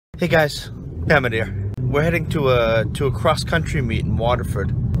Hey guys, Hammond here. We're heading to a cross-country meet in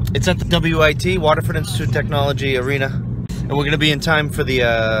Waterford. It's at the WIT, Waterford Institute of Technology Arena, and we're going to be in time for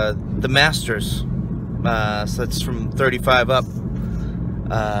the Masters. So that's from 35 up.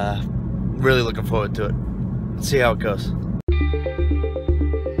 Really looking forward to it. Let's see how it goes.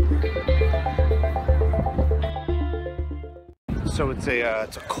 So it's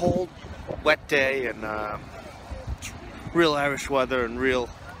a cold, wet day, and real Irish weather and real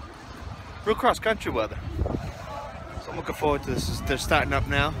cross-country weather. So I'm looking forward to this. They're starting up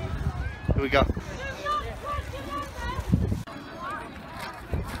now. Here we go.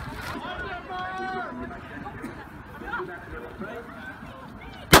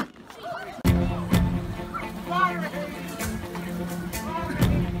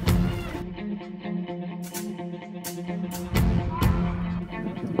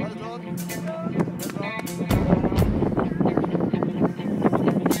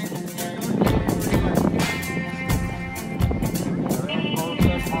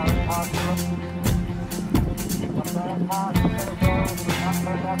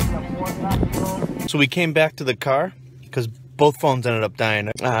 So we came back to the car because both phones ended up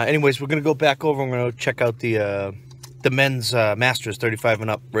dying. Anyways, we're gonna go back over and we're gonna check out the men's Masters 35 and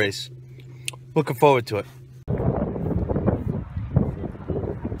up race. Looking forward to it.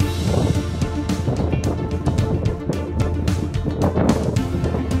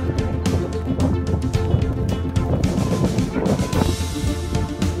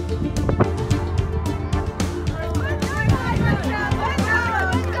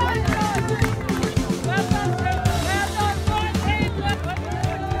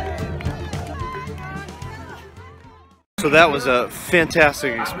 So that was a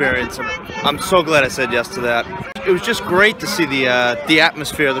fantastic experience. I'm so glad I said yes to that. It was just great to see the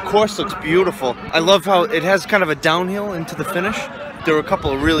atmosphere. The course looks beautiful. I love how it has kind of a downhill into the finish. There were a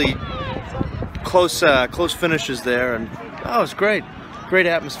couple of really close finishes there, and oh, it was great. Great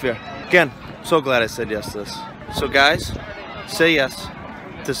atmosphere. Again, so glad I said yes to this. So guys, say yes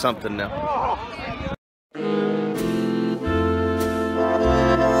to something now.